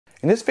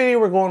In this video,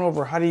 we're going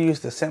over how to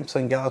use the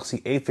Samsung Galaxy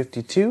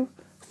A52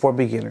 for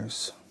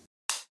beginners.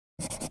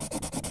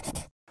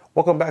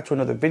 Welcome back to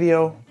another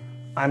video.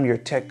 I'm your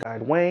tech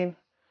guide, Wayne.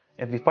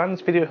 If you find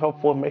this video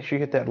helpful, make sure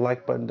you hit that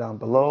like button down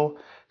below.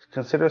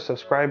 Consider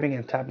subscribing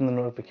and tapping the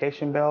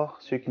notification bell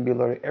so you can be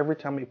alerted every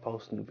time we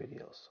post new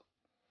videos.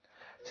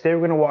 Today, we're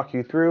going to walk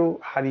you through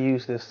how to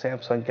use this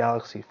Samsung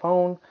Galaxy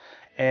phone.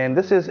 And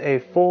this is a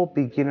full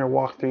beginner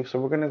walkthrough, so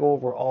we're going to go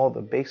over all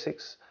the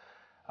basics.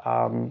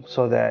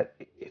 So that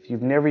if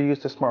you've never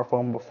used a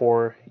smartphone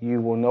before, you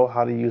will know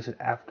how to use it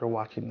after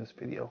watching this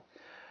video.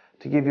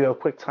 To give you a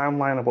quick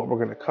timeline of what we're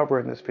going to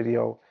cover in this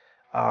video,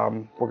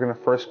 we're going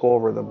to first go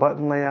over the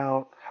button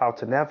layout, how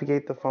to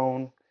navigate the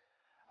phone,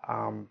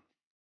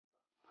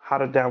 how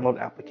to download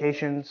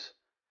applications,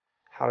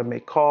 how to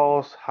make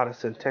calls, how to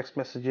send text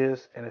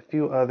messages, and a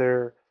few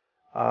other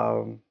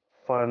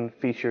fun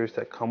features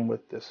that come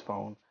with this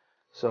phone.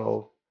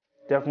 So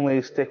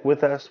definitely stick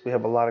with us. We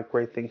have a lot of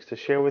great things to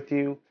share with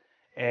you,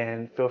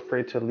 and feel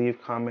free to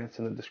leave comments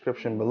in the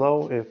description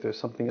below. If there's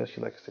something else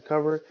you'd like us to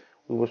cover,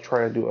 we will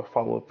try to do a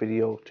follow-up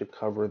video to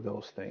cover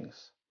those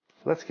things.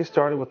 Let's get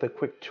started with a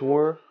quick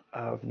tour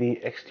of the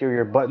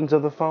exterior buttons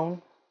of the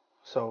phone.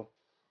 So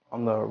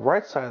on the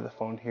right side of the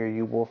phone here,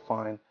 you will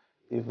find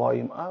the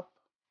volume up,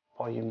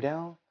 volume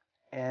down,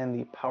 and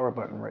the power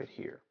button right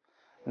here.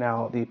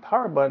 Now the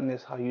power button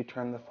is how you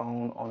turn the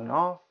phone on and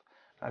off.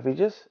 Now if you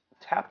just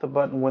tap the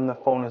button when the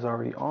phone is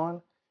already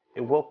on,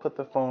 it will put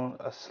the phone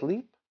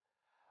asleep,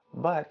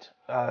 but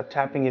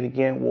tapping it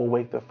again will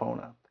wake the phone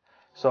up.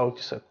 So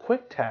just a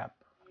quick tap,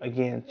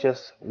 again,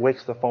 just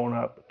wakes the phone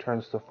up,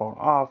 turns the phone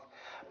off,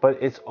 but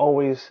it's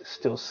always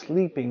still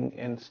sleeping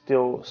and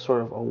still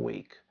sort of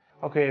awake.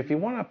 Okay, if you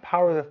want to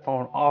power the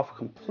phone off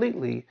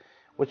completely,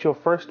 what you'll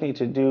first need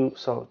to do,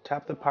 so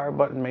tap the power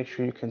button, make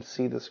sure you can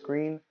see the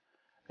screen,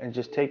 and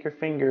just take your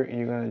finger and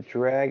you're going to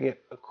drag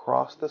it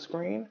across the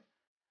screen.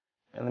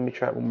 And let me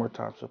try it one more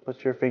time. So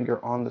put your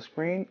finger on the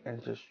screen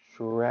and just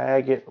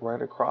drag it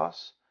right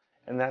across.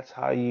 And that's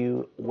how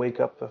you wake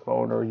up the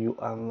phone or you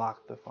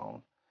unlock the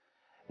phone.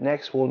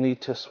 Next, we'll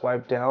need to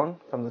swipe down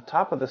from the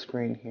top of the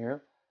screen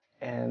here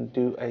and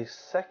do a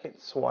second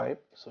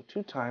swipe, so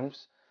 2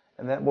 times.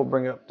 And that will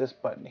bring up this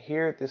button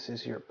here. This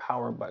is your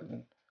power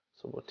button.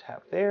 So we'll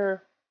tap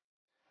there,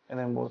 and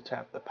then we'll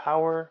tap the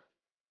power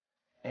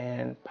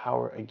and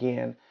power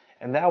again.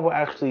 And that will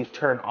actually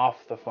turn off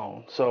the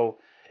phone. So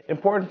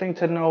important thing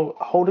to know,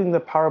 holding the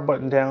power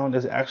button down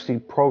is actually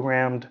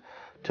programmed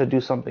to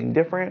do something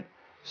different.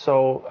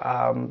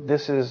 So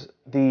this is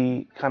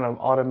the kind of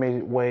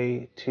automated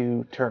way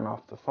to turn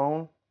off the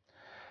phone.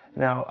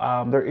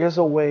 Now there is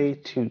a way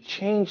to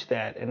change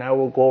that, and I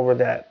will go over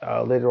that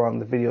later on in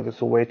the video.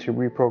 There's a way to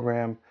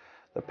reprogram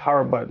the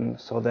power button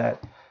so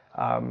that,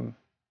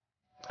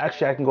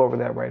 actually I can go over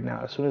that right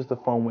now. As soon as the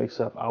phone wakes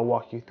up, I'll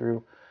walk you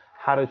through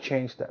how to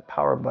change that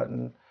power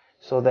button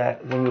so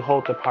that when you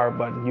hold the power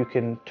button, you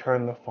can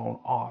turn the phone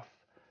off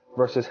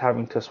versus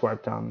having to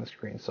swipe down the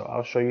screen. So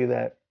I'll show you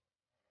that.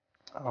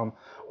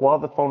 While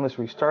the phone is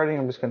restarting,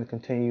 I'm just going to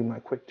continue my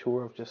quick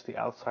tour of just the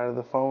outside of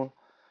the phone.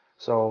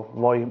 So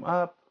volume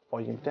up,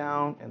 volume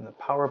down, and the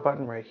power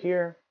button right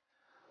here.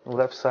 On the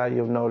left side,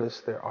 you'll notice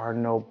there are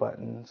no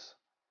buttons.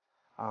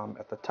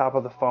 At the top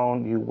of the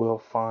phone, you will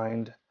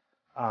find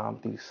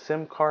the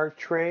SIM card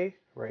tray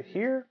right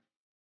here.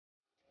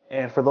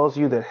 And for those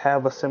of you that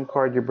have a SIM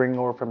card you're bringing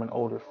over from an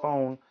older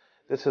phone,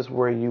 this is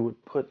where you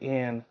would put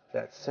in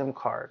that SIM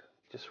card,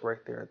 just right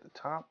there at the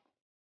top.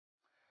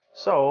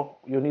 So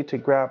you'll need to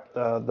grab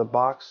the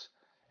box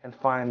and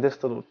find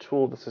this little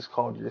tool. This is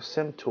called your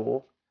SIM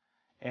tool.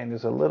 And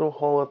there's a little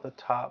hole at the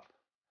top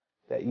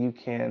that you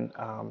can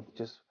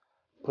just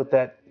put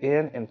that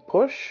in and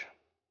push.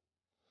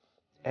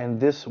 And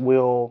this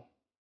will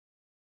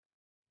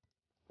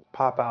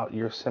pop out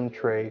your SIM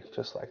tray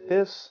just like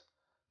this.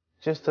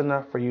 Just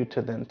enough for you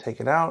to then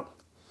take it out,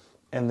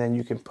 and then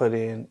you can put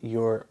in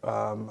your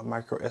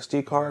micro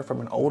SD card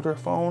from an older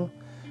phone,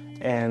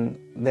 and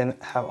then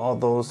have all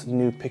those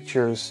new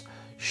pictures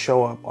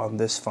show up on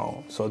this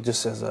phone. So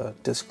just as a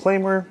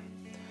disclaimer,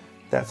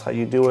 that's how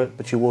you do it,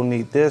 but you will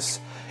need this.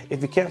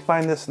 If you can't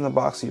find this in the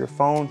box of your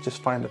phone,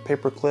 just find a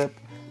paper clip,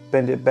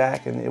 bend it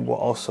back, and it will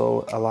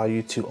also allow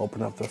you to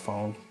open up the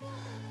phone.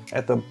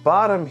 At the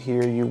bottom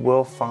here, you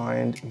will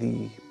find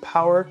the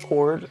power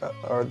cord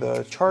or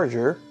the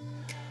charger.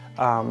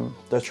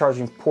 The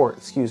charging port,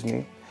 excuse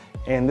me.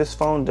 And this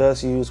phone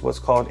does use what's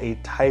called a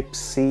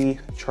Type-C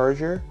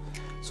charger.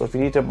 So if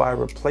you need to buy a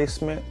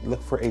replacement,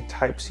 look for a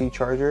Type-C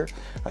charger.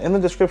 In the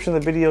description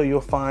of the video,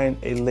 you'll find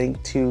a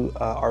link to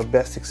our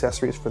best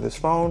accessories for this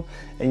phone,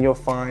 and you'll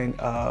find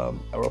a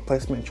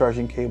replacement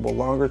charging cable,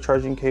 longer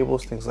charging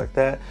cables, things like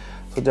that.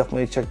 So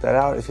definitely check that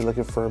out if you're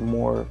looking for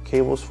more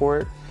cables for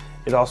it.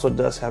 It also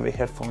does have a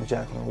headphone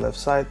jack on the left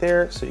side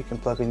there, so you can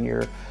plug in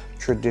your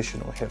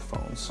traditional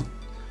headphones.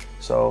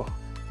 So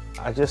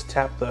I just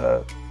tapped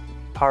the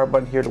power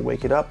button here to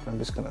wake it up. I'm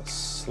just gonna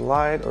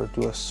slide or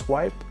do a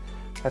swipe.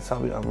 That's how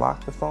we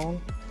unlock the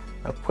phone.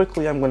 Now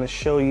quickly, I'm gonna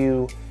show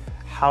you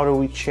how do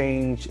we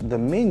change the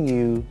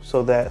menu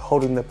so that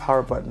holding the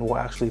power button will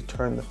actually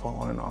turn the phone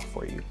on and off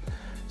for you.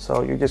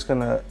 So you're just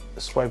gonna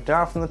swipe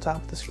down from the top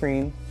of the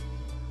screen,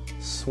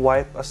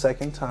 swipe a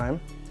second time,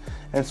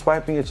 and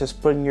swiping is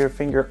just putting your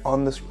finger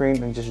on the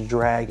screen and just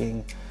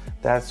dragging.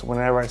 That's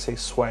whenever I say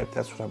swipe,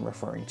 that's what I'm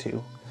referring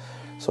to.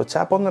 So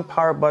tap on the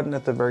power button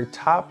at the very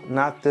top,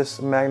 not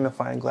this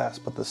magnifying glass,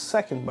 but the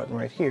second button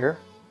right here.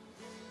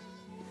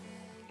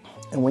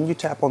 And when you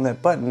tap on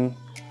that button,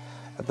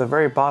 at the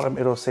very bottom,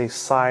 it'll say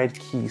side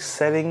key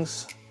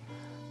settings.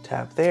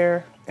 Tap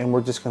there, and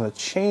we're just gonna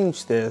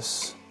change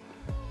this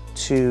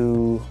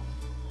to,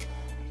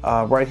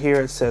 right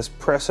here it says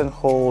press and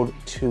hold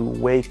to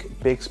wake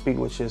Bixby,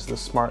 which is the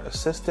smart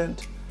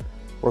assistant.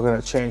 We're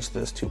gonna change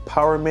this to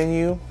power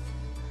menu.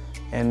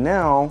 And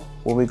now,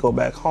 when we go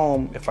back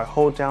home, if I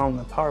hold down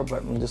the power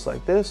button just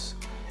like this,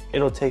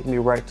 it'll take me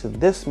right to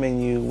this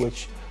menu,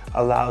 which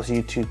allows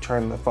you to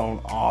turn the phone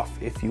off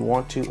if you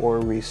want to, or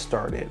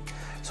restart it.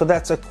 So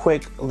that's a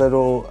quick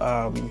little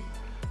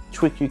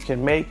tweak you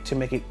can make to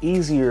make it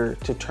easier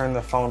to turn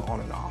the phone on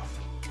and off.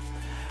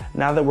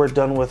 Now that we're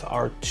done with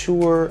our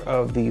tour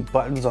of the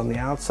buttons on the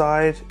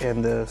outside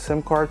and the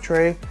SIM card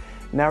tray,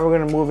 now we're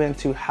gonna move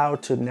into how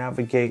to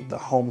navigate the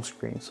home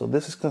screen. So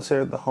this is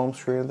considered the home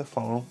screen of the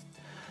phone.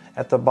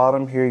 At the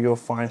bottom here, you'll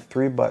find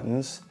 3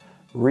 buttons: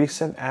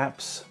 recent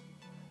apps,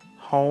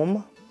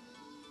 home,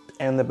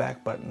 and the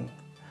back button.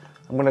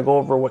 I'm gonna go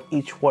over what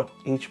each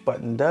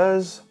button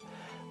does.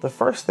 The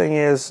first thing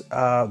is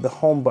the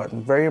home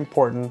button, very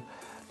important.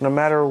 No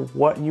matter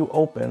what you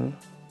open,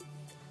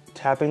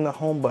 tapping the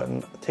home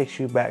button takes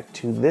you back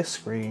to this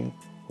screen,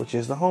 which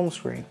is the home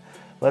screen.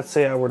 Let's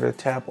say I were to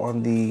tap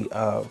on the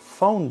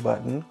phone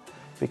button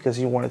because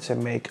you wanted to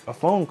make a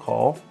phone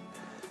call.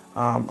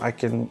 I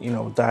can,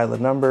 dial a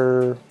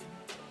number,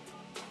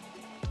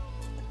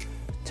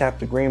 tap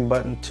the green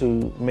button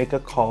to make a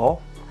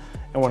call.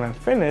 And when I'm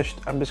finished,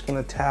 I'm just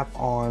gonna tap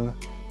on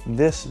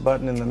this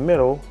button in the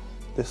middle,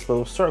 this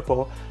little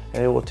circle,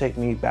 and it will take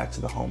me back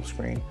to the home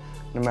screen.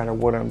 No matter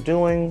what I'm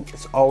doing,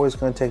 it's always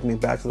gonna take me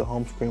back to the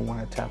home screen when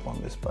I tap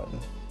on this button.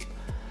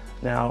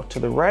 Now, to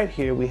the right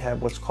here, we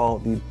have what's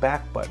called the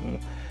back button.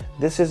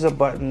 This is a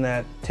button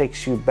that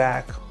takes you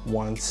back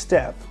one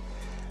step.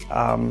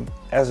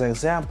 As an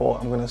example,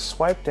 I'm gonna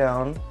swipe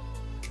down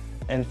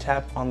and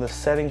tap on the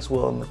settings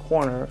wheel in the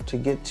corner to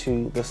get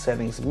to the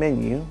settings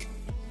menu.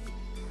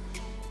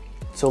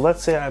 So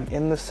let's say I'm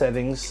in the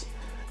settings,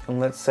 and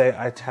let's say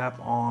I tap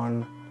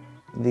on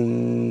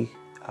the,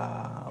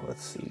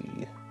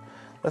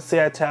 let's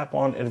say I tap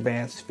on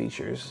advanced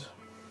features.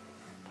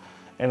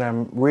 And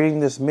I'm reading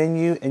this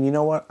menu, and you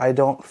know what? I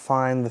don't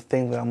find the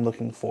thing that I'm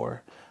looking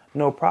for.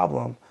 No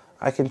problem.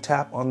 I can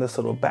tap on this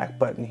little back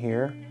button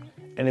here,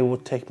 and it will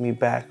take me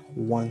back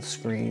one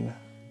screen,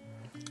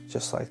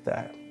 just like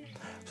that.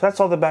 So that's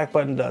all the back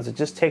button does. It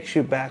just takes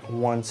you back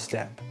one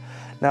step.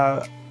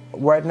 Now,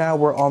 right now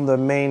we're on the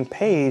main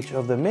page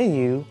of the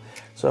menu.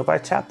 So if I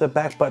tap the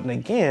back button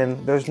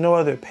again, there's no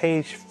other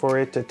page for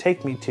it to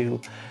take me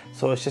to.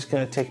 So it's just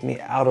gonna take me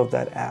out of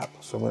that app.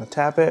 So I'm gonna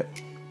tap it,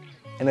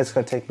 and it's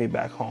gonna take me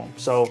back home.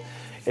 So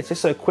it's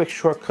just a quick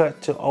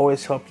shortcut to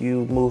always help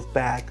you move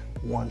back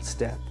one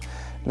step.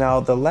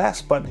 Now the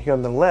last button here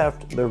on the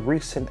left, the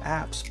recent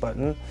apps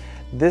button,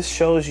 this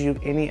shows you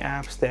any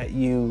apps that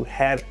you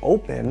had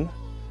open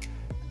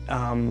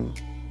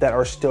that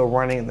are still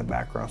running in the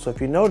background. So if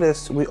you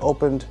notice, we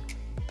opened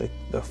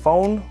the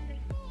phone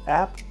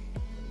app,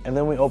 and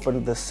then we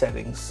opened the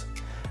settings.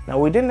 Now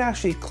we didn't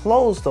actually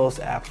close those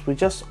apps, we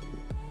just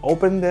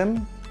opened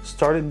them,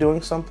 started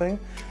doing something,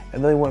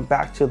 and then we went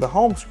back to the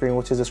home screen,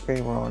 which is the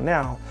screen we're on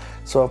now.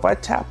 So if I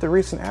tap the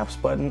recent apps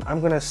button,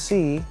 I'm gonna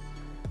see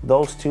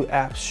those 2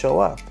 apps show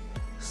up,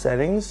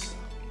 settings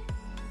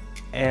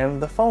and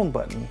the phone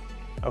button,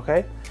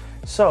 okay?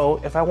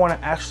 So if I wanna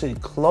actually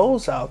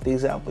close out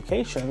these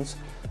applications,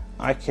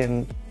 I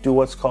can do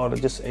what's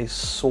called just a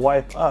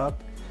swipe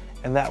up,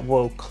 and that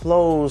will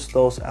close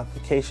those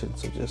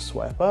applications. So just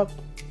swipe up,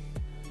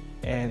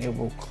 and it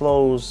will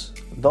close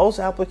those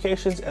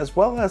applications as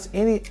well as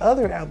any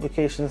other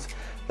applications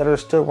that are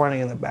still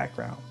running in the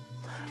background.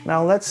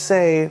 Now let's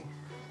say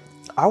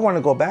I want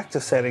to go back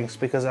to settings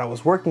because I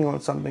was working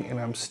on something and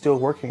I'm still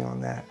working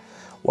on that.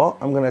 Well,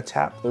 I'm going to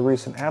tap the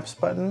recent apps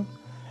button,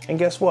 and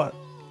guess what?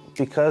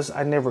 Because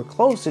I never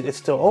closed it, it's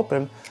still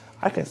open.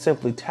 I can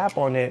simply tap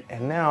on it,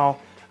 and now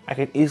I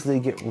can easily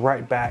get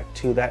right back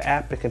to that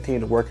app and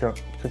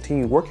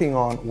continue working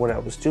on what I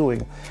was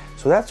doing.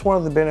 So that's one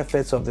of the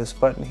benefits of this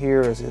button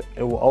here, is it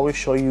will always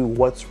show you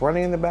what's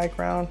running in the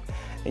background,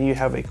 and you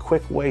have a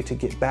quick way to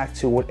get back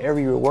to whatever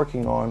you're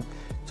working on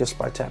just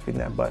by tapping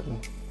that button.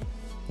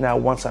 Now,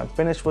 once I'm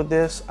finished with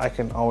this, I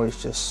can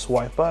always just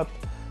swipe up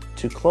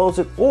to close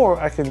it, or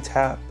I can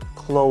tap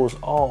close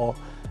all,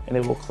 and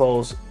it will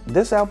close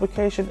this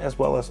application as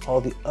well as all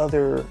the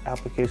other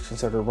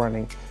applications that are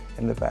running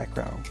in the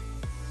background.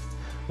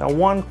 Now,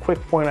 one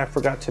quick point I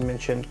forgot to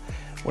mention,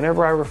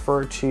 whenever I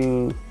refer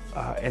to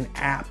an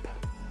app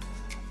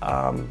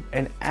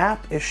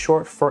is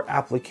short for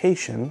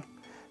application.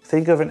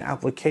 think of an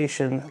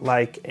application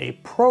like a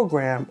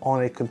program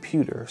on a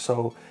computer.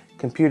 So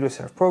computers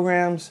have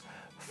programs,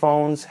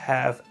 phones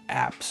have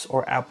apps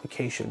or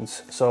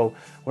applications. So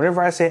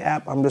whenever I say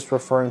app, I'm just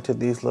referring to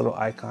these little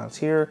icons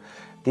here.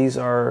 These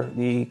are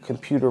the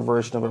computer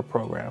version of a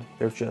program.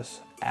 They're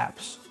just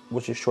apps,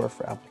 which is short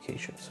for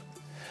applications.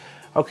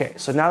 Okay,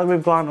 so now that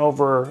we've gone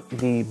over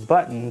the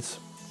buttons,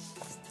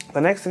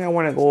 the next thing I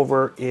want to go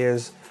over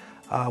is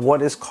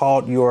what is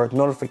called your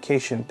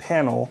notification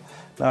panel.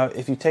 Now,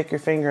 if you take your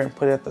finger and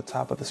put it at the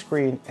top of the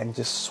screen and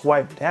just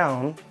swipe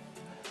down,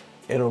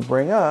 it'll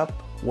bring up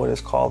what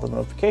is called the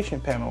notification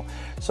panel.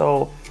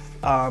 So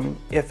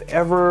if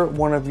ever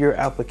one of your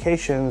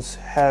applications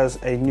has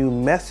a new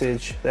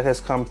message that has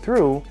come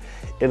through,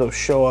 it'll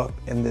show up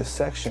in this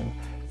section.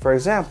 For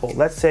example,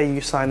 let's say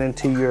you sign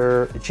into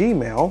your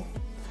Gmail,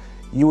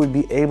 you would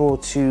be able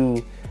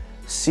to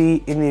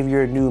see any of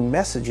your new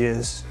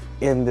messages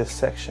in this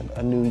section.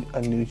 A new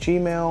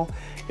Gmail.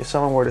 If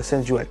someone were to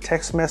send you a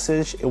text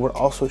message, it would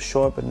also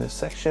show up in this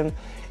section.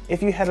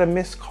 If you had a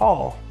missed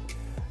call,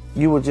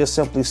 you would just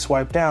simply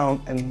swipe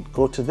down and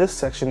go to this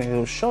section and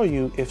it'll show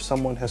you if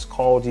someone has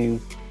called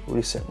you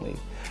recently.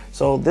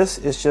 So this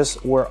is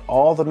just where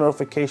all the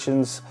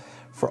notifications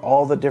for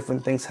all the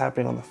different things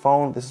happening on the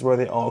phone, this is where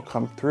they all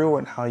come through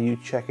and how you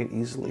check it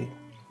easily.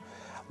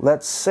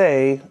 Let's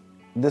say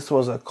this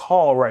was a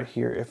call right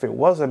here. If it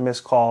was a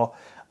missed call,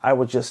 I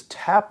would just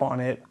tap on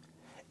it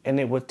and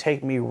it would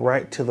take me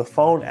right to the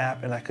phone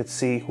app and I could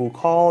see who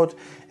called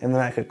and then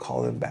I could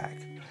call them back.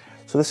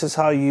 So this is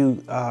how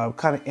you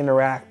kind of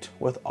interact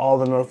with all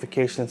the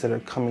notifications that are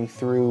coming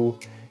through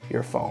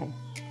your phone.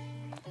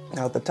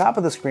 Now at the top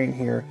of the screen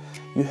here,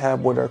 you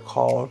have what are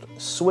called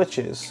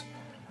switches.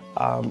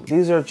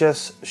 These are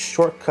just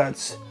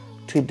shortcuts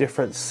to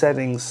different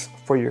settings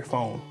for your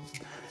phone.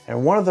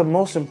 And one of the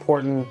most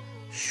important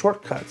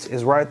shortcuts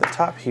is right at the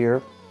top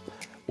here,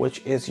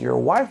 which is your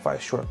Wi-Fi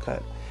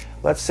shortcut.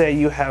 Let's say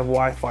you have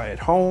Wi-Fi at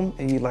home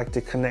and you'd like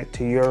to connect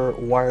to your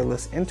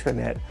wireless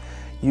internet.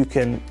 You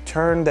can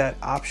turn that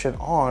option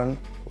on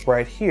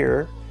right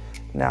here.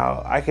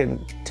 Now I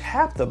can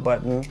tap the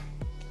button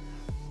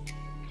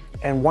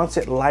and once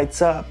it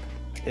lights up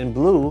in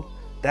blue,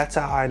 that's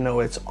how I know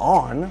it's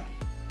on.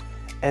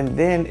 And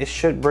then it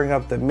should bring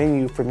up the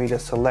menu for me to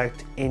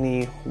select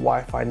any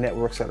Wi-Fi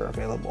networks that are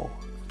available.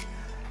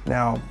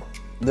 Now,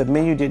 the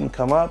menu didn't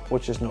come up,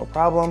 which is no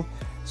problem.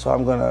 So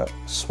I'm gonna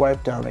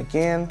swipe down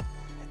again.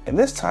 And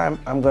this time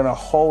I'm gonna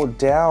hold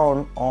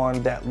down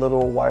on that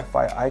little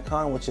Wi-Fi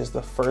icon, which is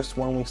the first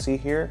one we see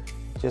here.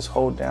 Just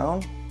hold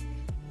down.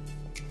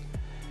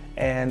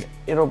 And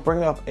it'll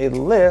bring up a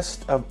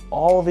list of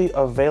all the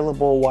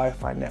available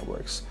Wi-Fi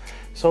networks.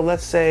 So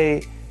let's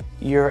say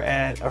you're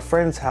at a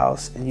friend's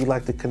house and you'd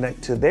like to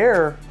connect to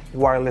their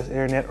wireless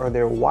internet or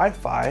their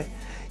Wi-Fi.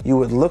 You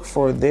would look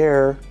for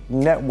their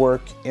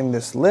network in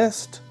this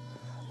list.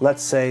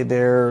 Let's say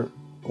their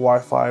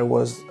Wi-Fi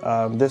was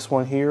this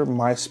one here,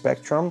 My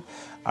Spectrum.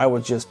 I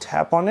would just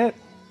tap on it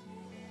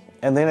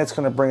and then it's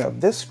going to bring up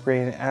this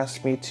screen and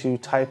ask me to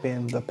type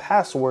in the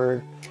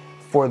password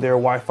for their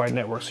Wi-Fi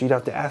network. So you'd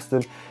have to ask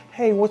them,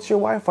 hey, what's your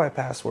Wi-Fi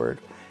password?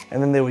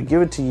 And then they would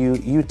give it to you.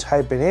 You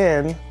type it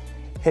in,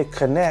 hit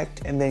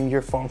connect, and then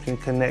your phone can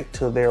connect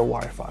to their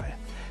Wi-Fi.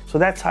 So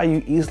that's how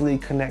you easily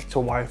connect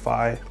to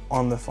Wi-Fi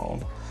on the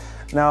phone.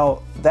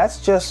 Now, that's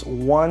just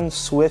one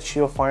switch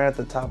you'll find at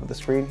the top of the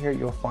screen here.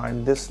 You'll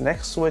find this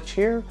next switch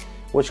here,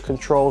 which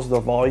controls the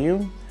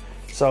volume.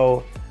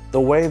 So the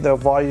way the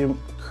volume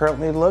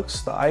currently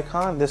looks, the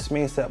icon, this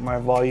means that my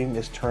volume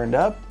is turned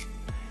up.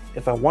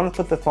 If I want to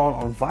put the phone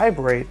on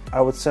vibrate,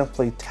 I would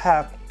simply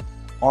tap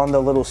on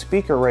the little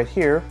speaker right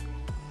here.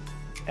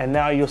 And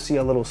now you'll see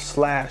a little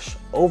slash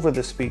over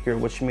the speaker,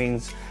 which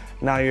means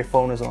now your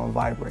phone is on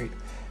vibrate.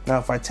 Now,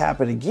 if I tap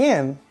it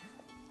again,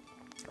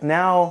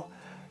 now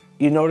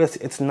you notice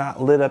it's not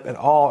lit up at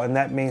all, and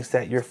that means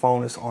that your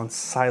phone is on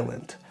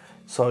silent.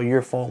 So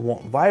your phone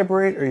won't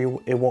vibrate or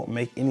it won't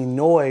make any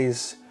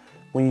noise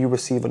when you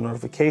receive a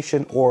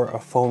notification or a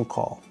phone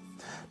call.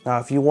 Now,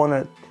 if you want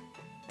to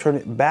turn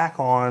it back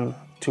on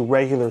to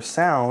regular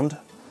sound,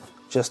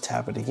 just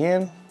tap it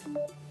again,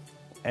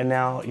 and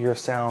now your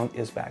sound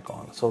is back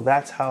on. So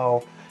that's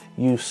how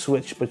you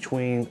switch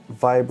between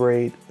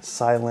vibrate,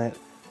 silent,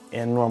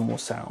 and normal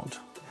sound.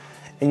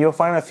 And you'll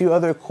find a few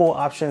other cool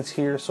options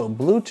here. So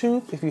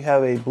Bluetooth, if you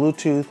have a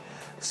Bluetooth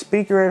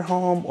speaker at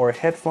home or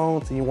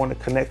headphones and you want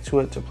to connect to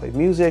it to play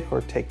music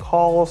or take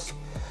calls,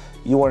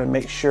 you want to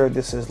make sure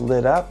this is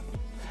lit up.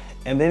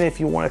 And then if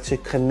you wanted to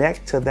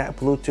connect to that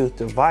Bluetooth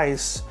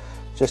device,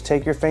 just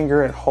take your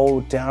finger and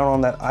hold down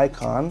on that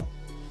icon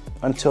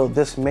until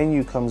this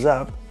menu comes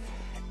up,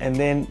 and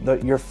then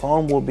your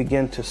phone will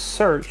begin to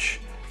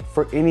search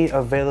for any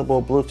available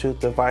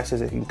Bluetooth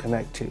devices it can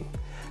connect to.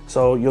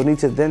 So you'll need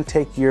to then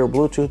take your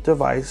Bluetooth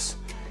device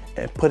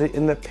and put it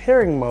in the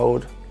pairing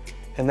mode,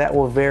 and that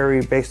will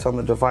vary based on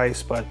the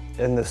device, but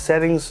in the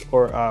settings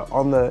or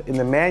in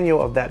the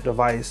manual of that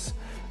device,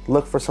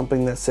 look for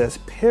something that says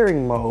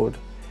pairing mode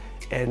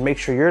and make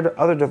sure your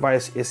other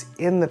device is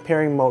in the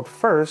pairing mode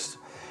first,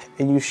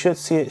 and you should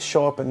see it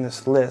show up in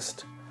this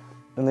list,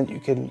 and then you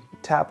can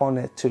tap on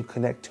it to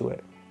connect to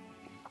it.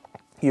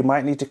 You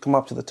might need to come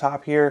up to the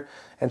top here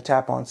and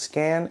tap on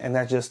scan, and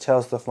that just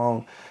tells the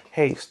phone,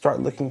 hey, start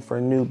looking for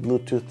new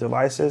Bluetooth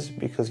devices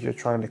because you're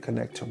trying to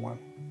connect to one.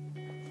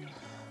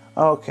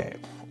 Okay,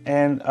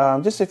 and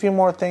just a few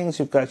more things.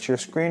 You've got your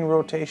screen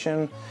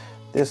rotation.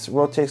 This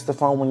rotates the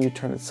phone when you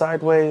turn it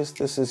sideways.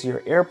 This is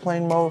your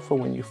airplane mode for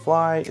when you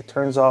fly. It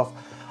turns off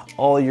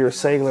all your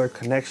cellular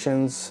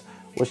connections,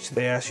 which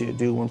they ask you to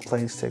do when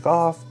planes take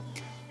off.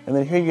 And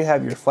then here you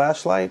have your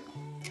flashlight.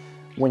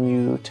 When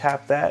you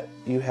tap that,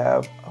 you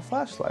have a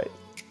flashlight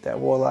that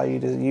will allow you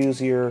to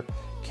use your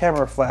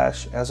camera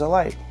flash as a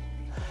light.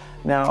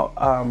 Now,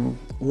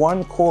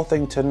 one cool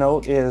thing to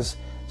note is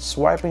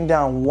swiping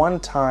down one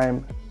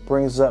time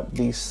brings up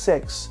the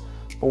 6,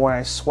 but when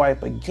I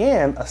swipe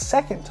again a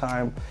second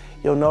time,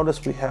 you'll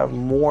notice we have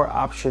more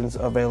options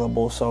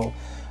available. So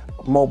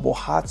mobile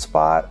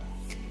hotspot,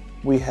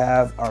 we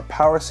have our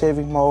power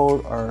saving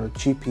mode, our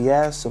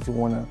GPS, if you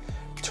want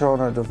to turn on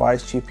our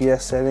device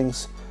GPS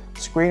settings,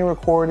 screen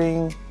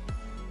recording,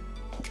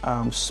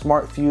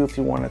 smart view if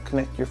you want to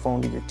connect your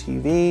phone to your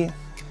TV,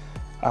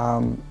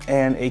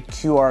 and a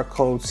QR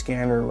code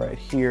scanner right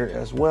here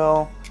as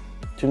well.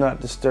 Do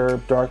not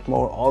disturb, dark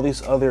mode, all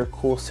these other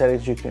cool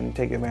settings you can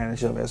take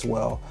advantage of as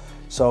well.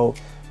 So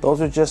those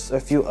are just a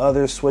few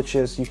other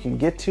switches you can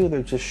get to.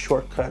 They're just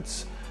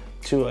shortcuts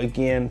to,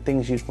 again,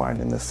 things you'd find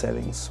in the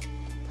settings.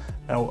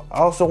 Now, I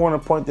also want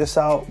to point this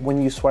out.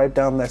 When you swipe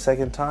down that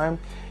second time,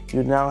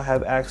 you now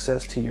have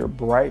access to your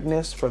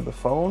brightness for the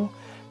phone.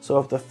 So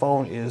if the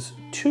phone is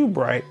too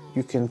bright,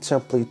 you can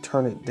simply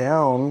turn it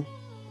down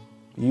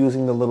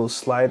using the little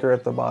slider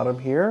at the bottom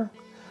here.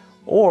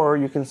 Or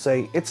you can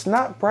say, it's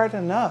not bright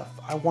enough,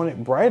 I want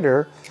it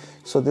brighter.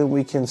 So then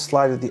we can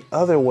slide it the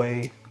other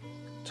way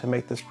to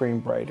make the screen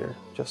brighter,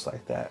 just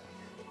like that.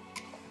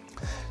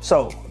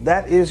 So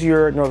that is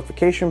your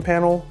notification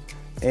panel.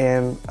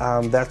 And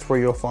that's where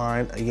you'll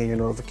find, again, your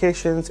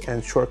notifications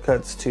and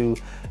shortcuts to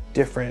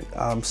different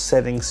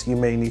settings you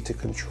may need to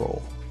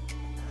control.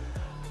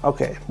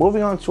 Okay,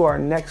 moving on to our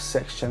next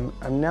section,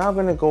 I'm now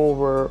going to go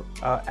over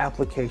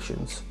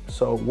applications.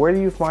 So where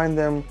do you find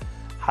them?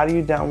 How do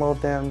you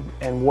download them?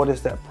 And what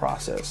is that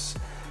process?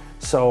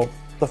 So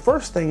the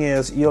first thing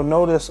is, you'll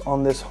notice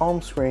on this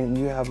home screen,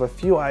 you have a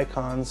few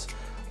icons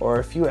or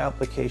a few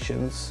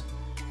applications.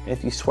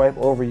 If you swipe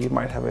over, you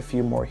might have a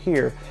few more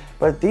here,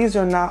 but these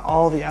are not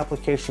all the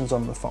applications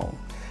on the phone.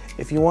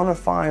 If you want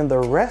to find the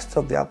rest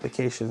of the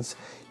applications,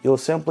 you'll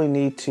simply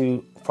need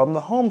to, from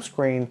the home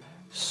screen,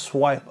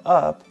 swipe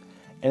up,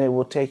 and it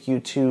will take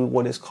you to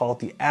what is called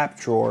the app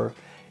drawer.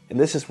 And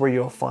this is where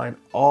you'll find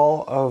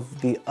all of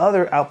the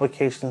other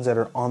applications that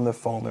are on the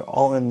phone. They're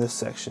all in this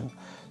section.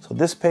 So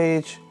this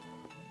page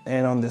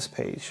and on this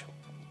page.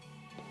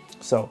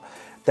 So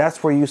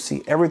that's where you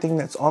see everything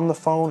that's on the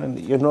phone. And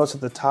you'll notice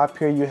at the top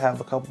here, you have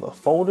a couple of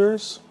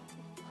folders.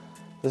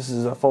 This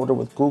is a folder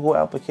with Google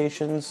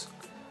applications,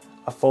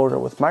 a folder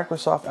with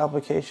Microsoft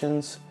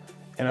applications,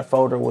 and a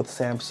folder with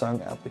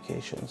Samsung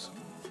applications.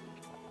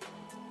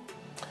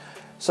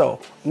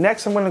 So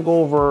next I'm going to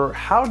go over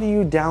how do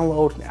you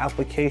download an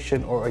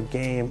application or a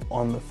game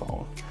on the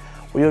phone.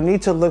 Well, you'll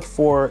need to look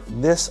for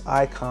this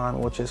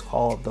icon, which is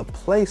called the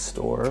Play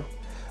Store.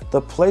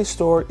 The Play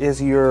Store is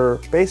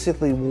your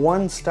basically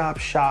one-stop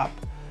shop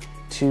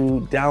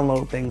to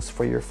download things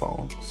for your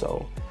phone.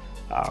 So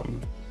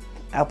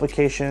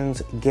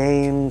applications,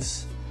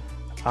 games,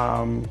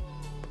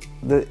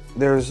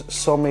 there's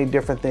so many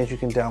different things you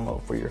can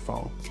download for your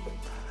phone.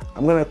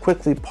 I'm going to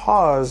quickly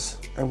pause.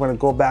 I'm going to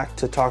go back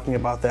to talking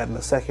about that in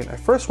a second. I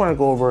first want to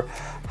go over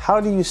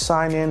how do you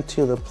sign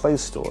into the Play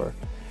Store.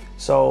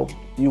 So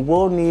you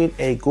will need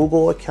a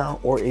Google account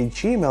or a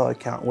Gmail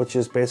account, which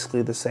is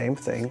basically the same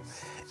thing.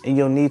 And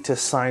you'll need to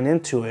sign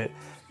into it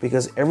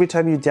because every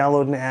time you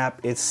download an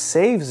app, it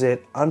saves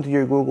it under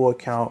your Google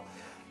account,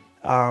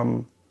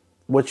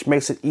 which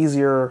makes it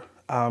easier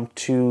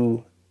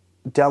to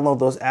download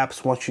those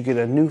apps once you get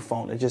a new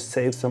phone. It just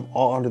saves them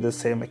all under the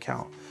same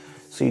account.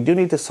 So you do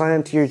need to sign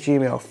into your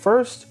Gmail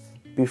first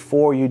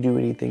before you do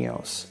anything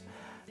else.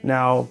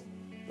 Now,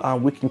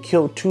 we can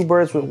kill two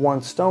birds with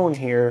one stone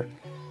here.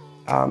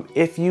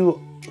 If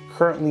you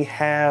currently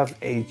have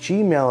a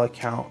Gmail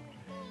account,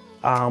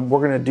 we're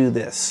going to do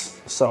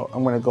this. So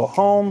I'm going to go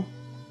home,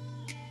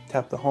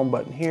 tap the home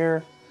button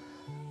here.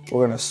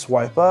 We're going to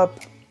swipe up,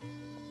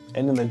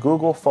 and in the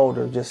Google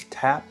folder, just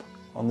tap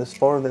on this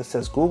folder that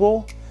says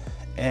Google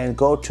and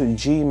go to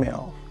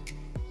Gmail.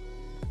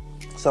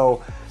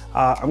 So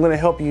I'm going to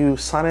help you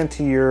sign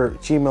into your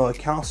Gmail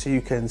account so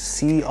you can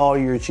see all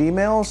your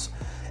Gmails.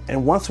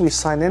 And once we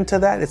sign into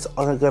that, it's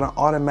going to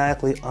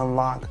automatically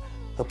unlock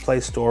the Play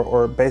Store,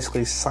 or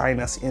basically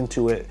sign us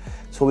into it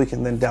so we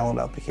can then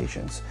download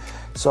applications.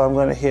 So I'm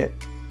going to hit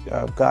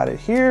got it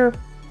here,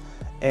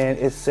 and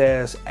it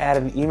says add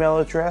an email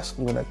address.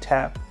 I'm going to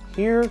tap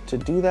here to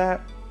do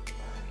that,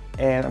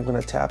 and I'm going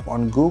to tap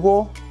on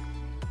Google.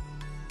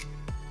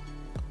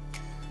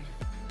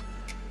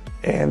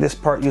 And this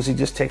part usually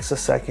just takes a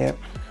second.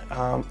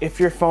 If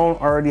your phone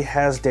already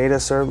has data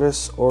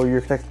service or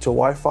you're connected to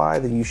Wi-Fi,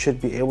 then you should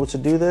be able to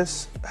do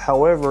this.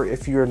 However,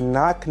 if you're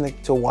not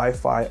connected to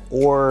Wi-Fi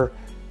or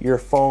your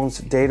phone's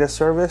data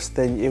service,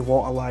 then it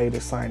won't allow you to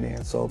sign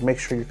in. So make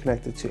sure you're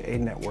connected to a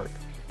network.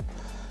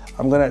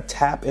 I'm gonna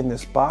tap in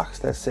this box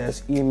that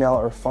says email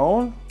or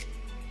phone.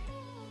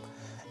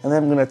 And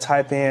then I'm gonna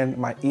type in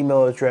my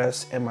email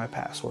address and my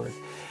password.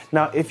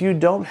 Now, if you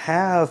don't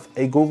have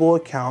a Google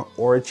account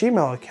or a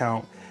Gmail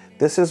account,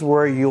 this is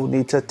where you'll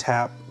need to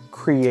tap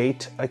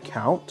create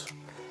account,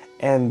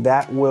 and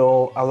that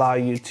will allow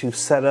you to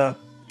set up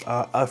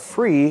a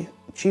free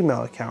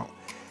Gmail account.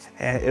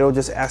 And it'll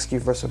just ask you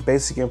for some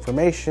basic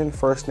information,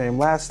 first name,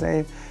 last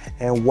name,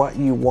 and what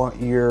you want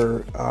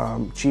your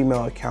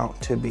Gmail account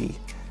to be.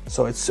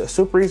 So it's a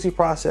super easy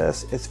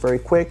process, it's very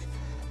quick,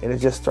 and it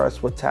just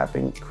starts with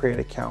tapping create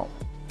account.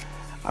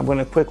 I'm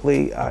gonna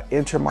quickly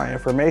enter my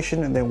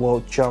information, and then we'll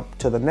jump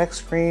to the next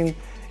screen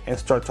and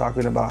start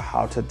talking about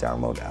how to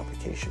download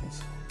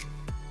applications.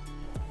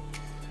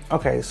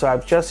 Okay, so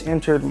I've just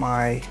entered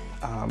my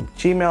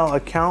Gmail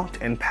account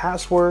and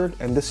password,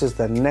 and this is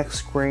the next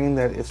screen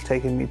that it's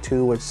taking me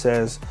to, which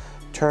says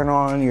turn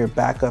on your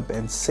backup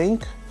and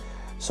sync.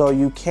 So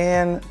you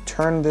can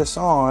turn this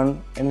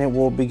on and it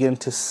will begin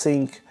to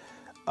sync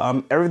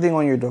everything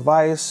on your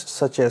device,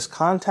 such as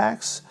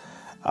contacts.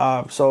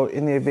 So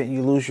in the event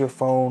you lose your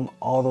phone,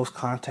 all those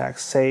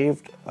contacts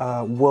saved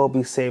will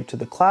be saved to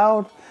the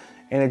cloud,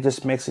 and it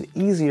just makes it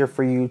easier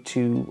for you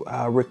to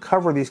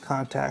recover these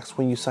contacts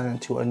when you sign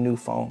into a new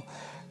phone.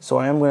 So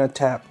I am going to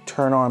tap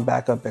turn on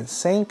backup and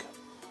sync.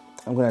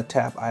 I'm going to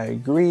tap I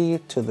agree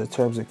to the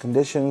terms and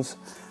conditions,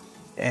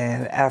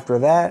 and after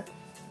that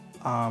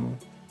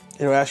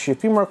it'll ask you a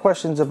few more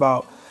questions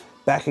about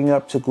backing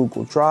up to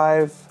Google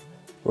Drive.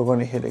 We're going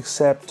to hit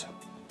accept,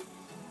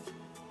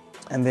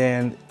 and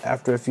then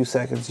after a few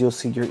seconds you'll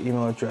see your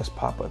email address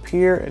pop up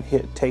here, and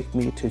hit take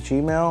me to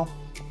Gmail,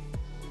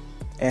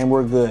 and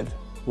we're good.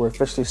 We're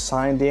officially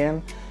signed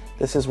in.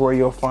 This is where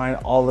you'll find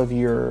all of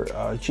your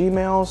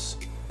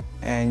Gmails,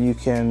 and you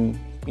can,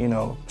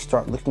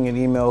 start looking at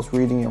emails,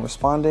 reading and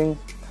responding.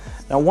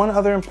 Now, one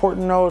other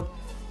important note,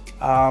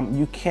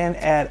 you can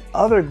add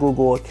other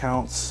Google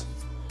accounts,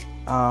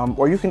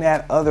 or you can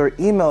add other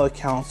email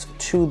accounts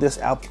to this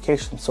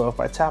application. So if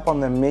I tap on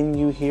the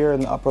menu here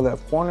in the upper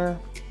left corner,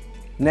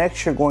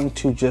 next you're going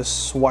to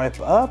just swipe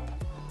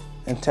up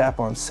and tap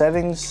on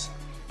settings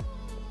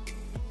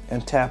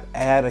and tap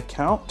add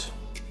account.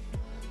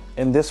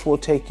 And this will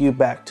take you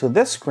back to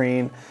this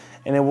screen,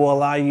 and it will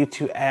allow you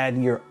to add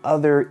your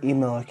other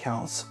email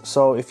accounts.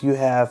 So if you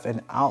have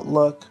an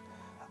Outlook,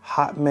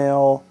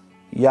 Hotmail,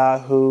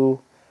 Yahoo,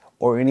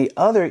 or any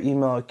other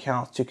email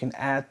accounts, you can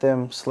add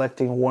them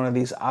selecting one of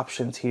these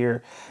options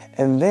here.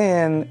 And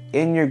then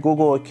in your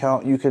Google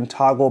account, you can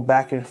toggle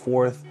back and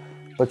forth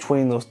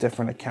between those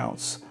different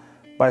accounts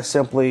by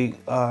simply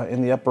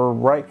in the upper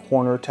right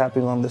corner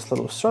tapping on this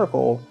little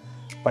circle.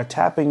 By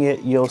tapping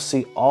it, you'll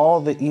see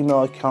all the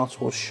email accounts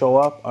will show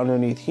up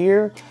underneath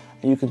here,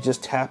 and you can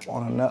just tap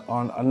on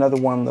another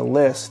one on the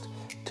list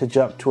to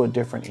jump to a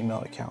different email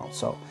account.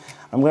 So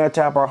I'm going to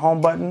tap our home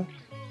button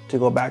to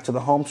go back to the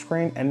home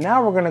screen, and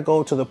now we're going to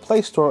go to the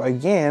Play Store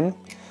again,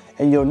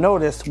 and you'll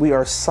notice we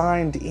are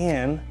signed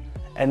in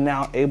and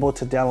now able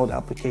to download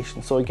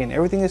applications. So again,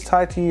 everything is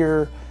tied to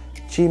your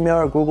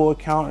Gmail or Google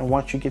account, and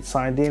once you get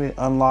signed in, it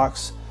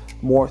unlocks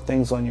more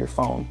things on your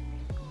phone.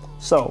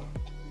 So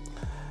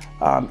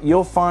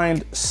you'll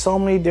find so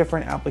many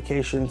different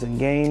applications and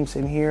games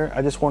in here.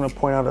 I just want to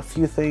point out a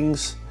few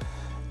things.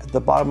 At the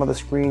bottom of the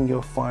screen,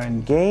 you'll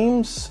find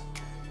games,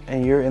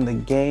 and you're in the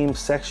game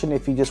section.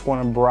 If you just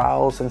want to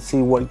browse and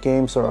see what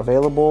games are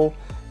available,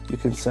 you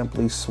can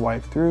simply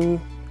swipe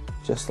through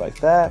just like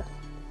that.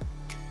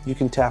 You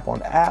can tap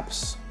on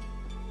apps.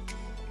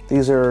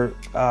 These are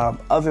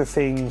other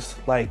things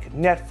like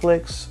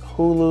Netflix,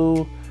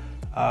 Hulu,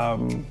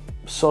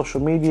 social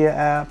media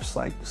apps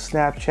like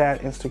Snapchat,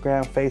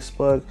 Instagram,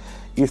 Facebook.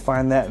 You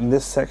find that in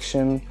this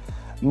section.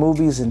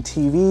 Movies and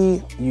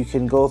TV, you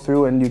can go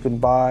through and you can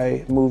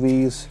buy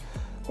movies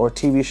or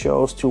TV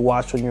shows to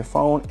watch on your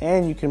phone,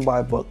 and you can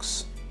buy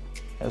books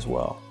as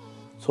well.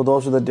 So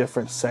those are the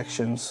different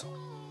sections.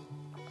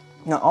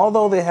 Now,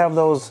 although they have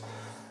those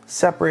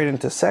separated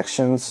into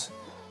sections,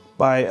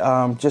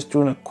 by just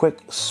doing a quick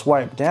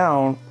swipe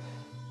down,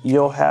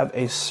 you'll have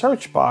a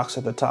search box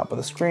at the top of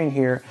the screen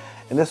here,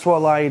 and this will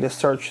allow you to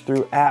search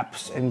through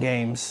apps and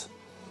games.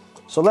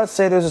 So let's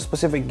say there's a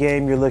specific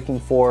game you're looking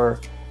for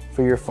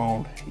your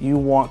phone. You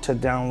want to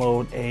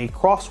download a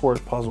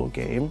crossword puzzle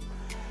game.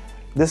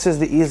 This is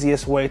the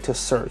easiest way to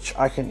search.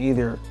 I can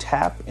either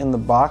tap in the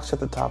box at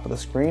the top of the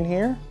screen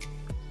here,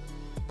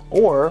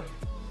 or,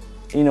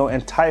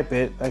 and type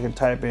it. I can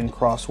type in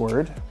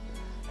crossword,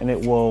 and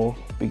it will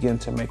begin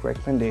to make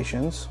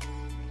recommendations.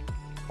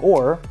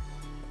 Or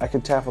I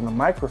can tap on the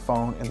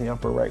microphone in the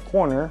upper right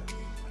corner,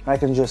 and I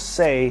can just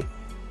say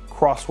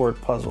crossword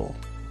puzzle.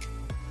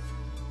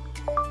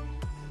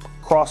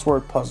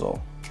 Crossword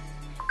puzzle.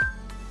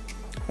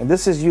 And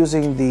this is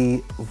using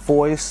the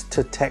voice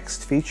to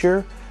text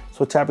feature. So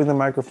So tapping the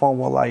microphone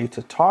will allow you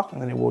to talk,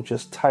 and then it will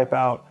just type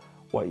out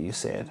what you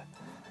said.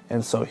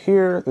 And so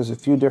here, there's a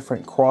few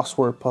different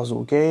crossword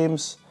puzzle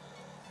games.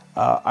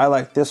 I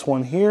like this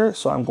one here,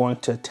 so I'm going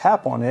to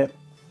tap on it.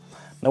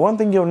 Now, one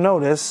thing you'll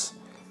notice,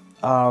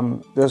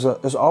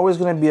 there's always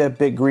going to be a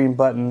big green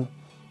button,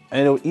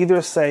 and it'll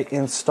either say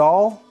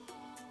install,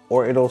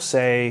 or it'll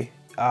say,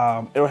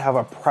 it'll have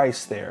a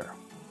price there.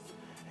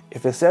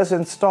 If it says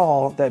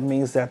install, that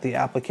means that the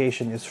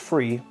application is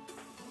free.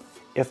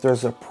 If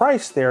there's a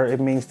price there, it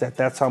means that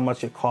that's how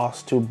much it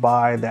costs to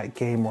buy that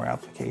game or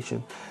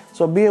application.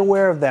 So be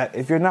aware of that.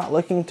 If you're not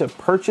looking to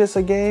purchase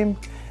a game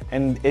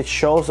and it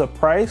shows a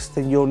price,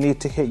 then you'll need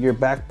to hit your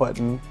back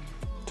button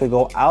to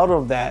go out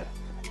of that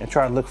and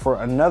try to look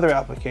for another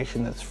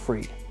application that's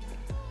free.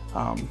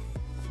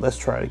 Let's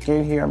try it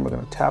again here. I'm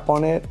gonna tap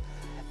on it.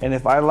 And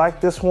if I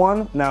like this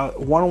one, now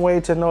one way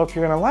to know if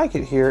you're gonna like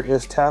it here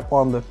is tap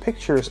on the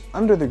pictures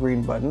under the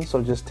green button.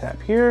 So just tap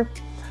here.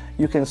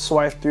 You can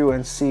swipe through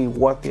and see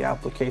what the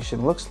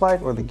application looks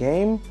like, or the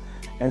game,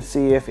 and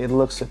see if it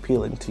looks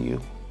appealing to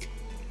you.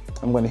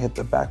 I'm going to hit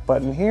the back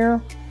button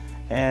here,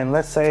 and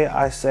let's say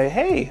I say,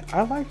 hey,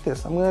 I like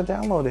this, I'm going to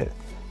download it.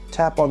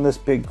 Tap on this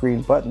big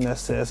green button that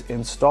says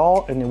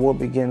install, and it will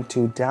begin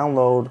to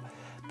download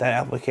that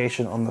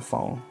application on the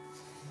phone.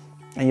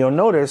 And you'll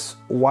notice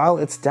while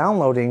it's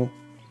downloading,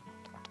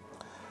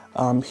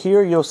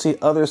 here you'll see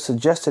other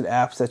suggested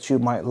apps that you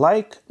might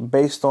like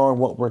based on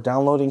what we're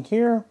downloading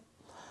here,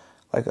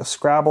 like a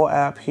Scrabble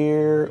app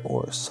here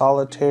or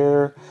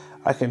Solitaire.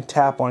 I can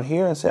tap on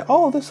here and say,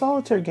 oh, this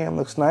Solitaire game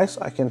looks nice.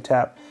 I can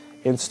tap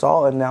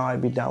install, and now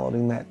I'd be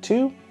downloading that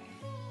too.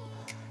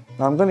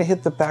 Now I'm going to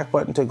hit the back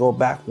button to go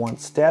back one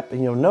step,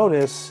 and you'll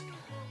notice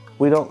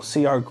we don't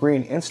see our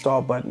green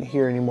install button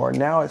here anymore.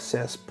 Now it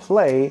says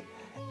play,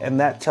 and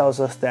that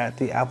tells us that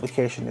the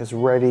application is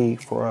ready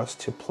for us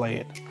to play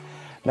it.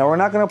 Now we're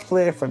not going to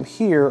play it from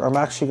here. I'm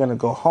actually going to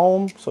go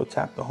home, so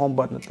tap the home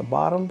button at the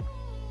bottom.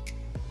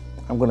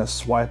 I'm going to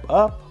swipe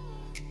up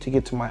to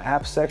get to my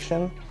app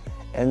section,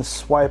 and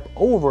swipe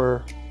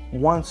over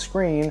one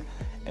screen,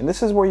 and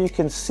this is where you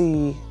can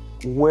see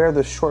where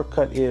the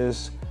shortcut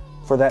is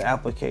for that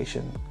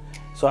application.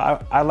 So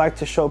I like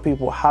to show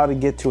people how to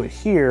get to it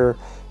here,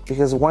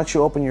 because once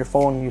you open your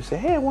phone and you say,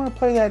 hey, I want to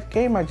play that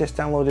game I just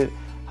downloaded,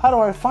 how do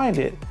I find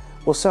it?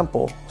 Well,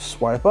 simple,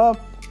 swipe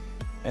up,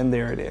 and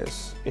there it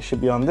is. It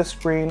should be on this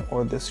screen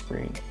or this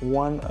screen,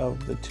 one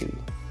of the two.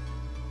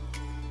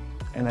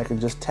 And I can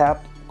just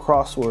tap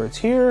crosswords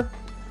here,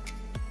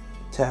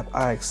 tap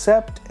I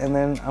accept, and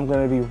then I'm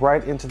going to be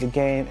right into the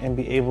game and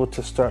be able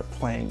to start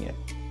playing it.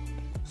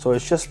 So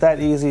it's just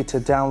that easy to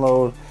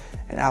download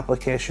an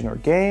application or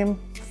game,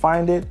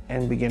 find it,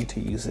 and begin to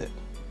use it.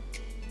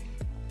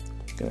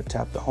 I'm going to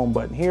tap the home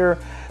button here.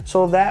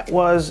 So that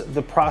was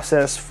the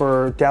process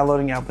for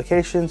downloading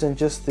applications and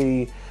just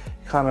the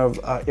kind of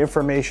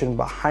information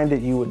behind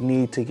it you would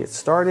need to get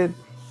started.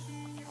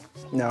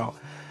 Now,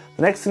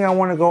 the next thing I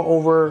want to go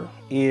over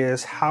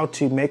is how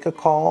to make a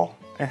call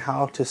and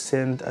how to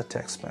send a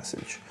text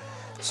message.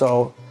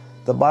 So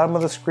the bottom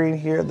of the screen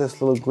here, this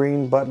little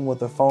green button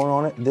with a phone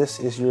on it, this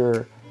is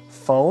your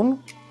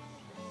phone.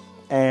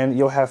 And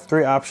you'll have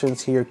three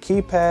options here: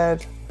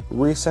 keypad,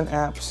 recent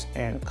apps,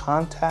 and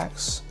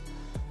contacts.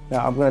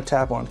 Now I'm going to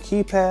tap on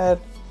keypad,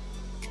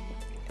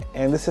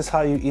 and this is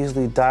how you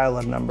easily dial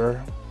a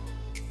number.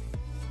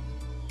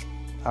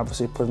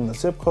 Obviously put in the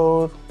zip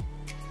code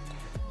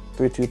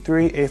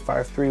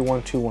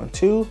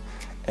 323-853-1212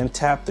 and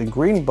tap the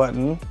green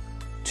button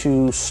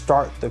to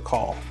start the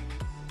call.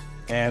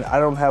 And I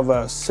don't have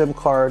a SIM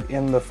card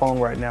in the phone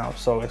right now,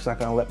 so it's not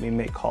going to let me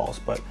make calls,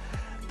 but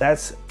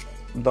that's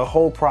the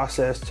whole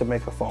process to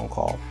make a phone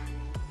call.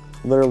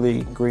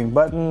 Literally green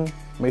button,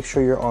 make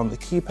sure you're on the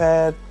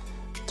keypad,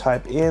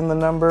 type in the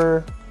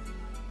number,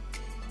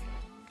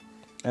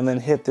 and then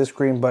hit this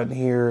green button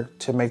here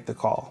to make the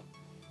call.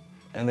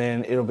 And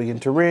then it'll begin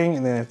to ring,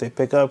 and then if they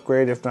pick up,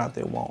 great. If not,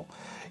 they won't.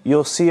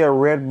 You'll see a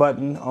red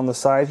button on the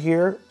side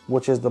here,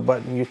 which is the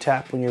button you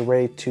tap when you're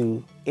ready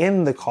to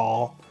end the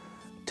call.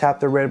 Tap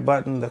the red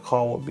button, the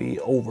call will be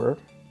over.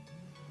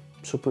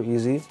 Super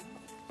easy.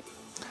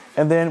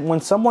 And then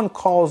when someone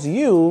calls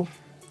you,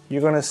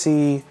 you're gonna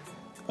see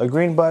a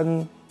green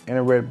button and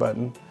a red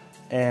button,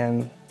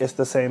 and it's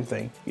the same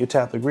thing. You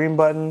tap the green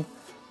button,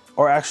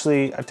 or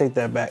actually, I take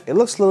that back. It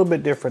looks a little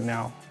bit different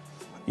now.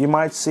 You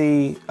might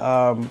see,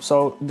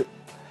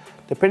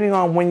 depending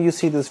on when you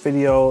see this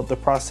video, the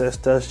process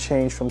does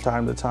change from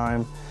time to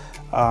time.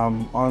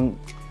 On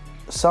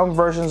some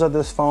versions of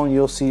this phone,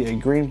 you'll see a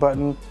green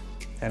button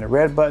and a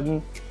red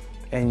button,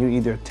 and you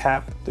either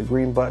tap the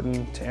green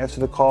button to answer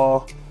the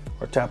call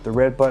or tap the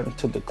red button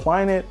to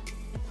decline it,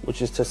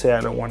 which is to say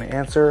I don't want to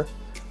answer,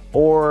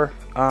 or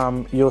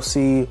you'll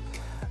see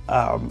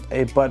a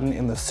button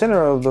in the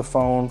center of the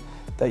phone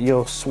that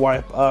you'll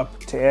swipe up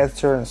to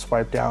answer and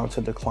swipe down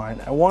to decline.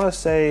 I want to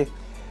say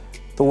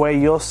the way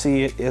you'll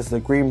see it is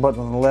the green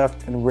button on the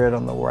left and red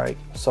on the right.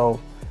 So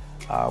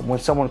when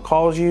someone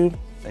calls you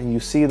and you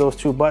see those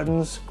two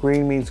buttons,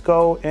 green means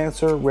go,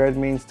 answer, red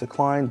means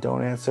decline,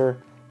 don't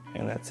answer,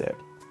 And that's it.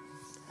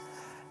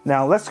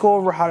 Now let's go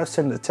over how to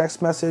send a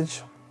text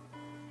message.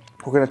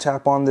 We're going to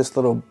tap on this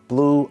little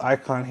blue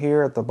icon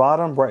here at the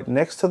bottom, right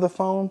next to the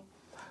phone.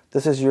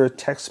 This is your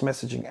text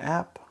messaging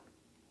app.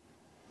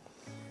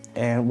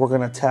 And we're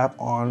going to tap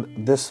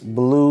on this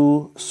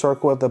blue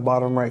circle at the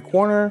bottom right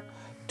corner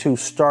to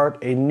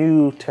start a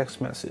new text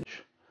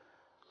message.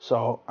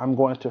 So I'm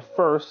going to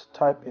first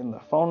type in the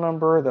phone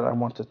number that I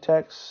want to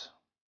text.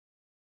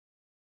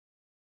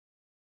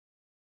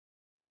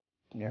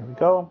 There we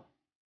go.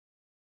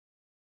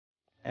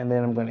 And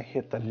then I'm going to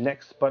hit the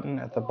next button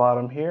at the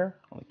bottom here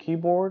on the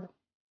keyboard.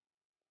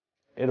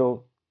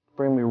 It'll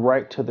bring me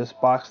right to this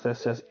box that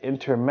says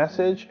enter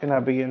message, and I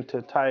begin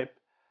to type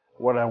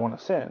what I want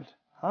to send.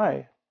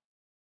 Hi,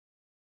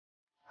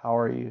 how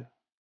are you?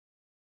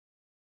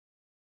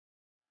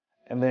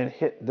 And then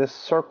hit this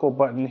circle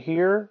button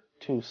here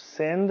to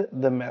send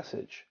the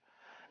message.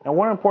 Now,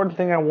 one important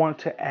thing I want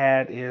to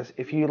add is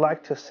if you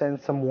like to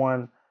send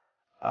someone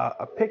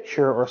a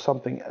picture or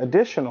something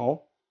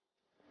additional,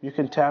 you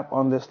can tap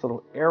on this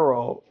little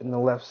arrow in the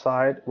left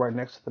side right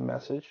next to the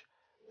message,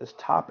 this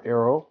top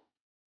arrow.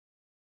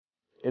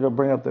 It'll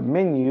bring up the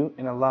menu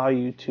and allow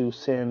you to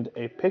send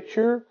a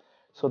picture.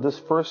 So this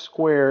first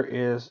square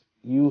is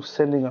you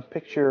sending a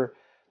picture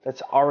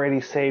that's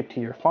already saved to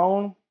your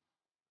phone.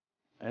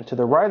 And to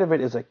the right of it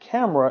is a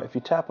camera. If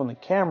you tap on the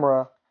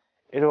camera,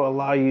 it'll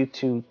allow you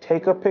to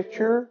take a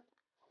picture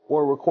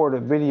or record a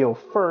video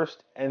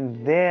first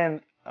and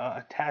then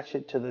attach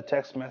it to the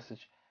text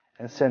message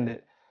and send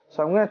it.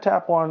 So I'm going to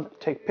tap on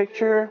take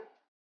picture.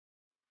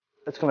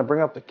 It's going to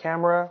bring up the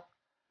camera,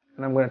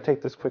 and I'm going to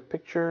take this quick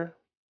picture.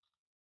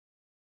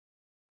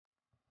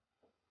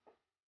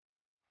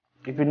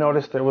 If you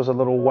notice, there was a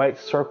little white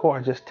circle.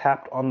 I just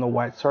tapped on the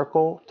white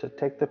circle to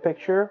take the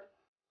picture.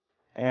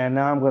 And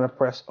now I'm going to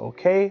press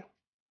OK.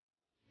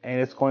 And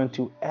it's going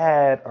to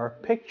add our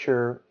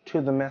picture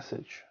to the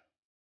message.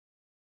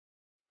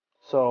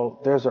 So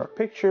there's our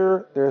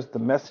picture. There's the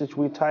message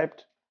we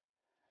typed.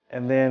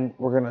 And then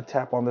we're going to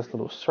tap on this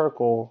little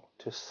circle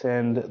to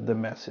send the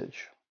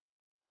message.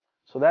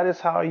 So that is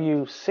how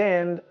you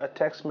send a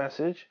text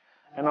message,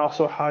 and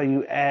also how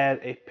you add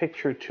a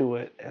picture to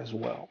it as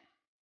well.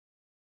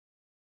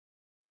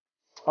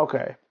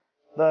 Okay,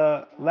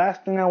 the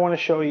last thing I want to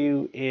show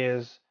you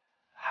is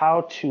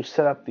how to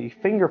set up the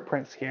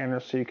fingerprint scanner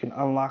so you can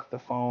unlock the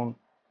phone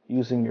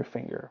using your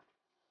finger.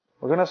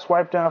 We're going to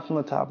swipe down from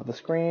the top of the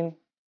screen,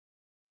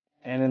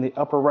 and in the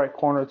upper right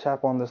corner,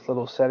 tap on this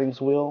little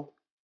settings wheel.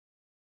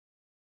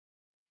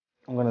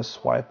 I'm going to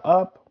swipe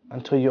up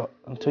until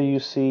you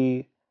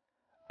see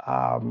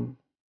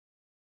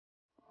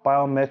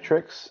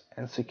biometrics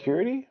and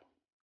security,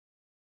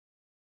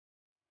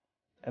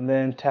 and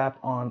then tap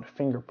on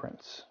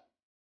fingerprints.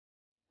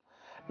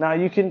 Now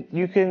you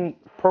can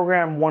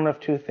program one of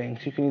two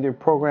things. You can either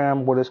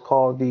program what is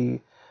called the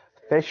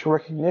facial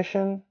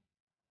recognition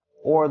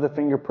or the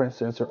fingerprint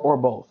sensor, or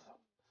both.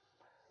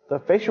 The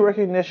facial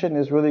recognition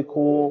is really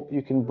cool.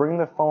 You can bring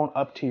the phone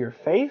up to your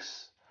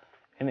face,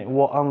 and it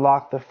will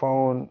unlock the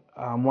phone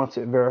once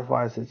it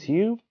verifies it's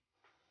you.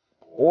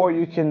 Or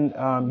you can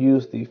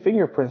use the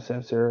fingerprint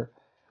sensor,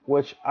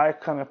 which I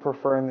kind of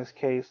prefer in this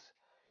case.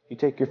 You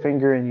take your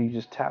finger and you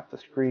just tap the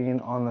screen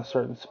on a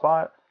certain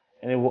spot,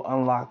 and it will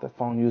unlock the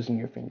phone using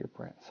your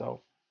fingerprint.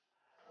 So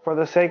for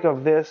the sake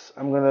of this,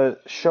 I'm going to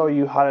show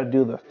you how to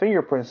do the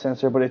fingerprint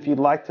sensor, but if you'd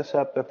like to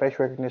set up the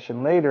facial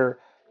recognition later,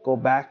 go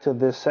back to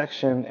this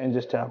section and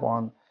just tap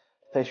on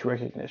facial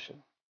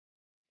recognition.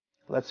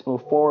 Let's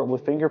move forward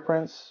with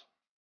fingerprints.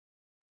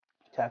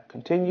 Tap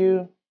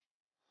continue.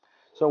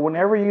 So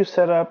whenever you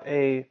set up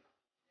a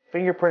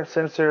fingerprint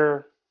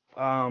sensor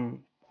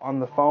on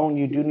the phone,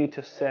 you do need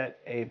to set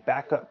a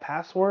backup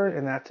password,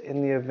 and that's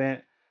in the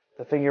event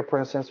the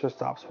fingerprint sensor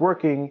stops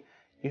working,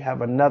 you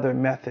have another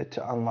method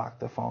to unlock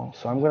the phone.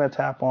 So I'm going to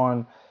tap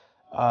on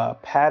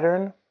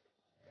pattern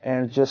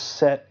and just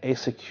set a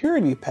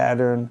security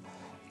pattern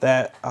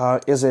that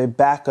is a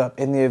backup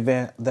in the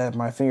event that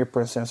my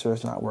fingerprint sensor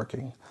is not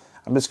working.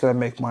 I'm just going to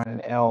make mine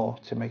an L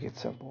to make it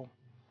simple.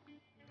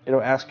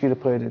 It'll ask you to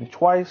put it in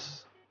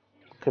twice,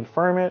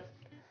 confirm it,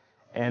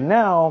 and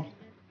now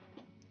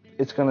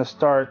it's going to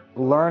start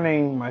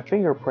learning my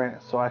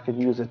fingerprint so I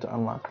can use it to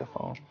unlock the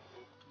phone.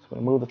 So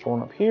I'm going to move the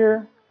phone up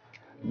here.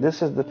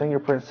 This is the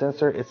fingerprint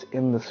sensor. It's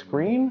in the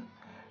screen.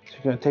 So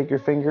you're going to take your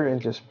finger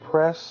and just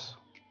press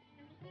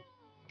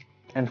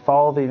and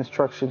follow the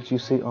instructions you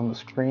see on the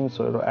screen.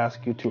 So it'll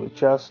ask you to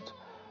adjust,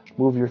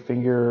 move your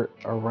finger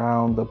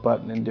around the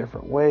button in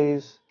different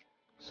ways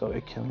so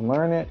it can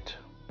learn it.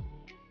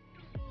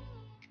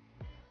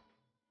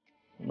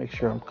 Make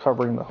sure I'm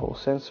covering the whole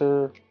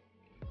sensor.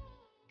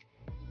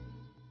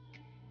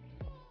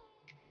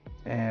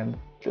 And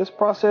this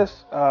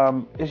process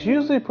is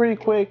usually pretty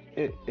quick.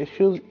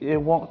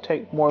 It won't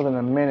take more than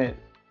a minute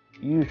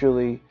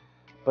usually,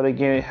 but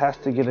again, it has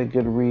to get a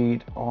good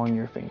read on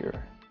your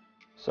finger.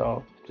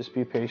 So just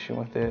be patient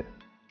with it.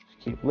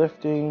 Just keep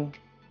lifting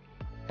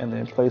and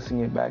then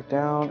placing it back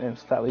down in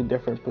slightly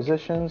different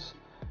positions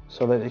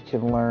so that it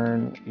can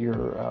learn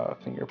your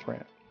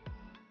fingerprint.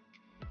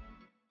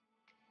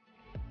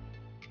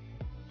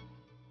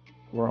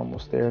 We're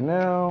almost there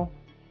now.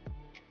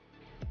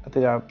 I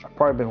think I've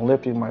probably been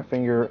lifting my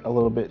finger a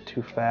little bit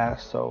too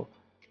fast, so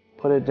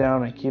put it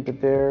down and keep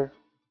it there.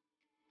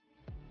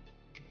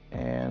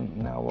 And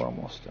now we're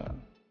almost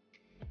done.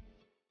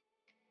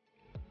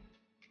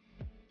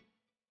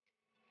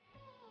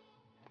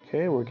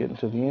 Okay, we're getting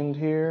to the end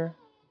here.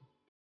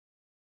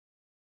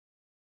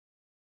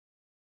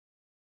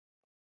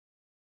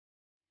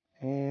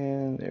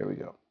 And there we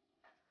go.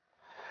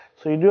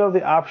 So you do have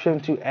the option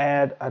to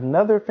add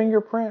another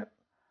fingerprint.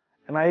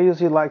 And I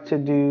usually like to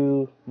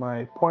do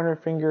my pointer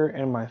finger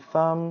and my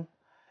thumb.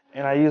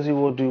 And I usually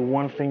will do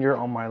one finger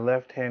on my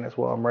left hand as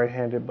well. I'm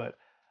right-handed, but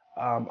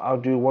I'll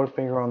do one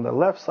finger on the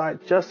left side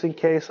just in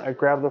case I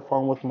grab the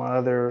phone with my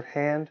other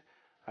hand.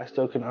 I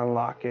still can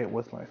unlock it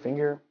with my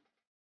finger.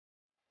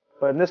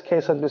 But in this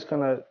case, I'm just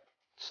going to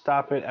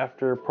stop it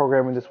after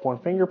programming this one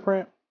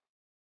fingerprint.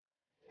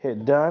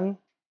 Hit done.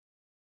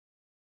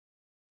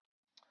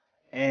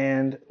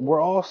 And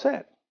we're all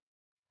set.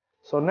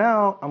 So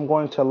now I'm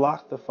going to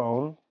lock the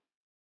phone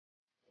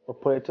or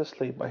put it to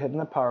sleep by hitting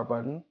the power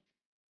button.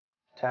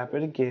 Tap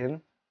it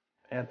again.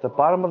 At the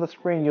bottom of the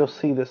screen, you'll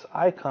see this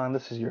icon.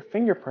 This is your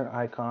fingerprint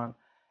icon.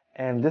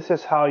 And this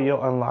is how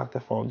you'll unlock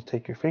the phone. You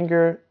take your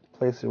finger,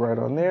 place it right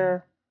on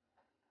there,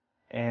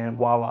 and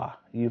voila,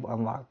 you've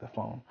unlocked the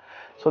phone.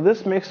 So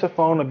this makes the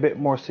phone a bit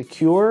more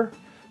secure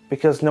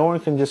because no one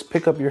can just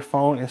pick up your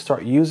phone and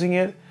start using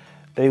it.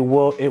 It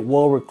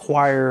will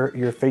require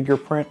your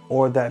fingerprint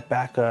or that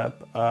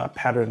backup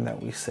pattern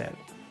that we set.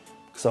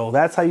 So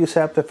that's how you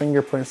set up the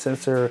fingerprint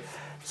sensor,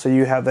 so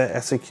you have that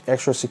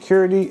extra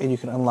security and you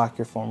can unlock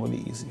your phone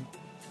really easy.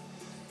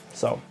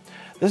 So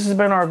this has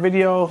been our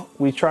video.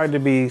 We tried to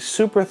be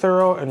super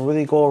thorough and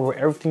really go over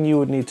everything you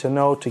would need to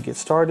know to get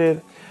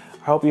started.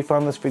 I hope you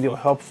found this video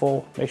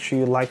helpful. Make sure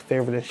you like,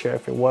 favorite, and share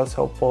if it was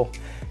helpful.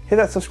 Hit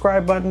that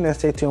subscribe button and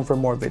stay tuned for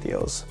more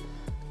videos.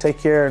 Take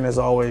care, and as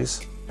always,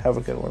 have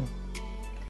a good one.